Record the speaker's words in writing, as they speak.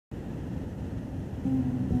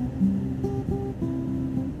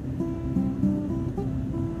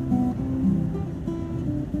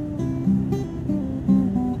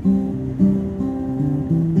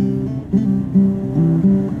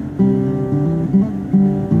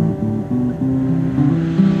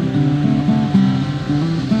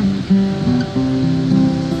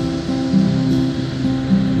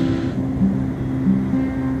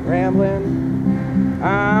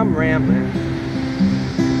I'm rambling,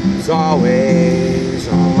 it's always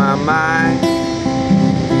on my mind.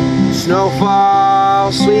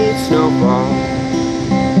 Snowfall, sweet snowfall,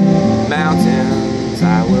 mountains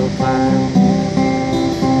I will climb.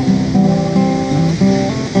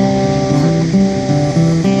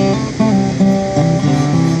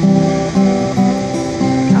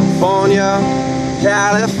 California,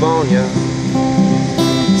 California,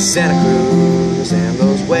 Santa Cruz and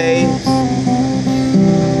those waves,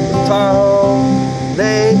 Tahoe,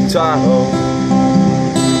 Lake Tahoe,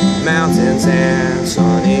 mountains and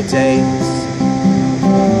sunny days.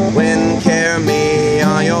 Wind, carry me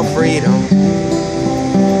on your freedom,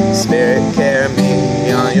 Spirit, carry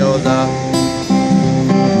me on your love.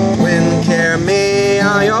 Wind, carry me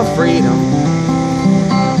on your freedom,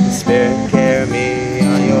 Spirit, carry me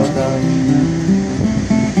on your love.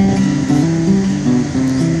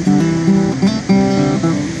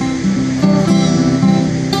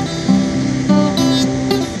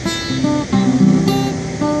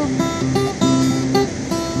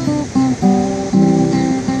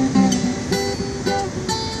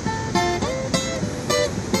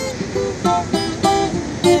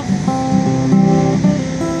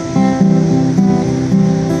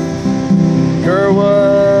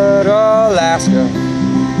 Alaska,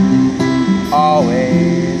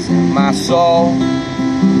 always in my soul.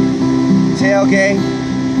 Tailgate,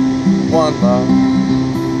 one love,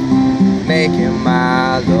 making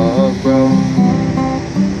my love grow.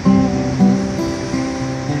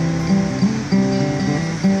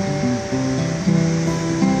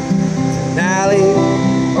 Denali,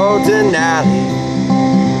 oh Denali,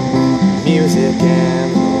 music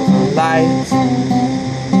and northern lights.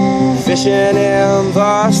 Fishing in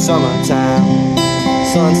the summertime,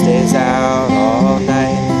 sun stays out all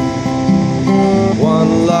night.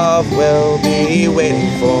 One love will be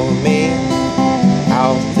waiting for me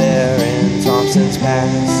out there in Thompson's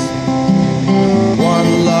Pass.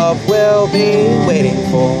 One love will be waiting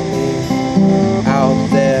for me out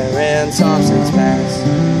there in Thompson's Pass.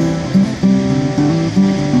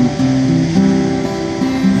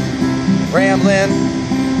 Rambling,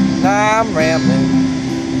 I'm rambling,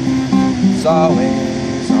 it's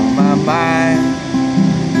always on my mind.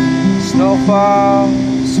 Snowfall,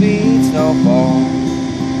 sweet snowfall,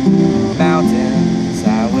 mountains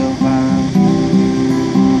I will climb.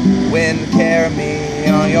 Wind, carry me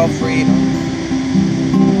on your freedom,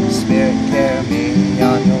 Spirit, carry me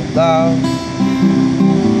on your love.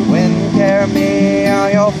 Wind, carry me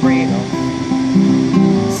on your freedom,